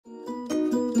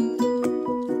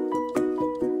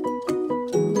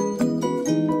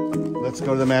let's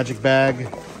go to the magic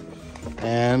bag.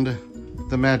 And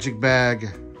the magic bag.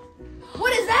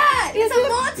 What is that? It's a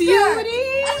monster. Beauty?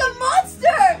 It's a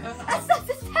monster. That's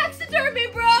the taxidermy,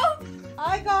 bro.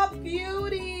 I got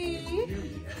Beauty.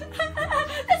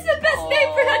 That's the best name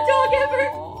for that dog ever.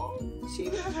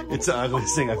 It's the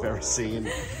ugliest thing I've ever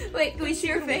seen. Wait, can we see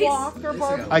her face?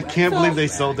 I can't believe they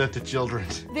sold that to children.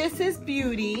 This is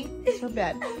Beauty. It's her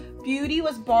bed. Beauty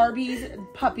was Barbie's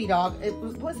puppy dog.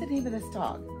 What's the name of this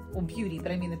dog? Well, Beauty,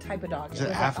 but I mean the type of dog. Is it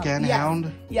Afghan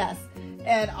Hound? Yes.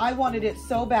 And I wanted it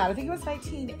so bad. I think it was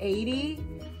 1980.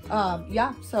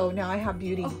 Yeah, so now I have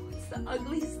Beauty. Oh, it's the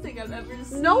ugliest thing I've ever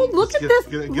seen. No, look at this.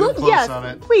 Get Look, close yes, on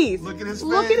it. please. Look at his face.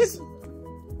 Look at his.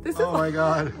 This is oh my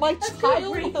God. my Break me,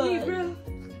 childhood. bro.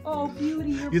 Oh,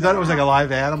 Beauty, you're You thought it was like a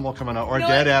live animal coming out, or a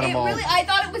dead animal. Really, I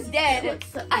thought it was dead.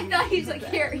 I thought he was like,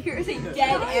 here's a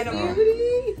dead animal.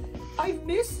 Beauty, I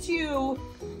missed you.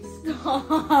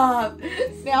 Stop.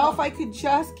 Now, if I could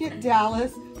just get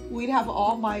Dallas, we'd have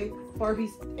all my Barbie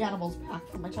animals back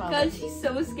from my childhood. God, she's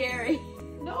so scary.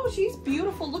 No, she's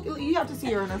beautiful. Look, you have to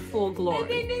see her in her full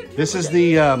glory. This is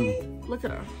the Look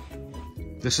at her.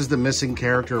 this is the missing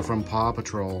character from Paw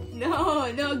Patrol.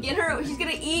 No, get her. She's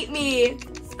gonna eat me.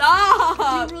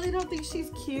 Stop. You really don't think she's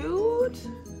cute?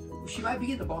 She might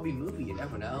be in the Barbie movie, you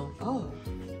never know. Oh,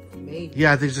 maybe.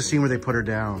 Yeah, there's a scene where they put her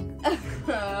down.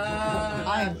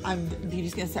 I'm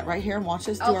Beauty's gonna sit right here and watch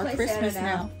us do I'll our play Christmas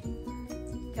Santa now.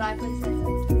 Can I play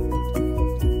Santa?